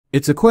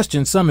It's a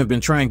question some have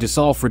been trying to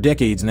solve for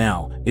decades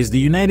now. Is the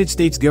United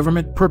States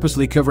government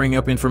purposely covering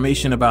up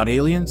information about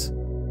aliens?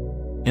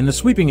 In the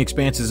sweeping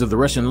expanses of the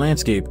Russian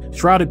landscape,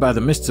 shrouded by the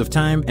mists of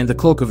time and the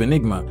cloak of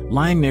enigma,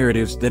 lie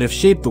narratives that have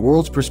shaped the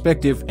world's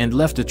perspective and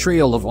left a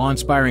trail of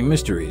awe-inspiring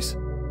mysteries.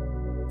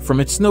 From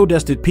its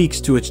snow-dusted peaks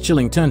to its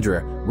chilling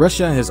tundra,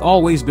 Russia has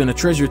always been a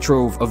treasure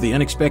trove of the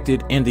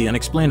unexpected and the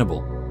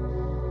unexplainable.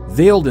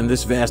 Veiled in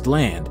this vast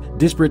land,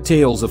 disparate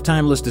tales of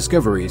timeless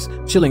discoveries,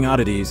 chilling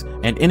oddities,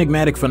 and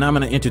enigmatic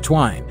phenomena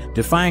intertwine,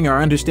 defying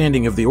our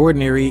understanding of the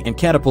ordinary and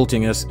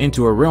catapulting us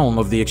into a realm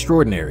of the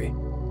extraordinary.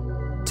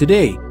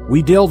 Today,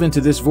 we delve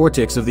into this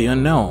vortex of the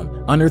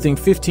unknown, unearthing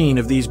 15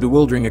 of these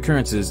bewildering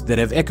occurrences that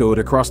have echoed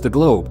across the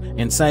globe,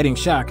 inciting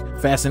shock,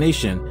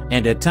 fascination,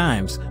 and at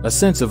times, a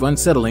sense of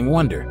unsettling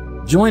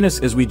wonder. Join us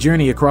as we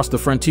journey across the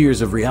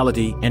frontiers of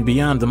reality and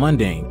beyond the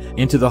mundane,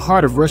 into the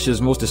heart of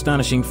Russia's most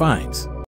astonishing finds.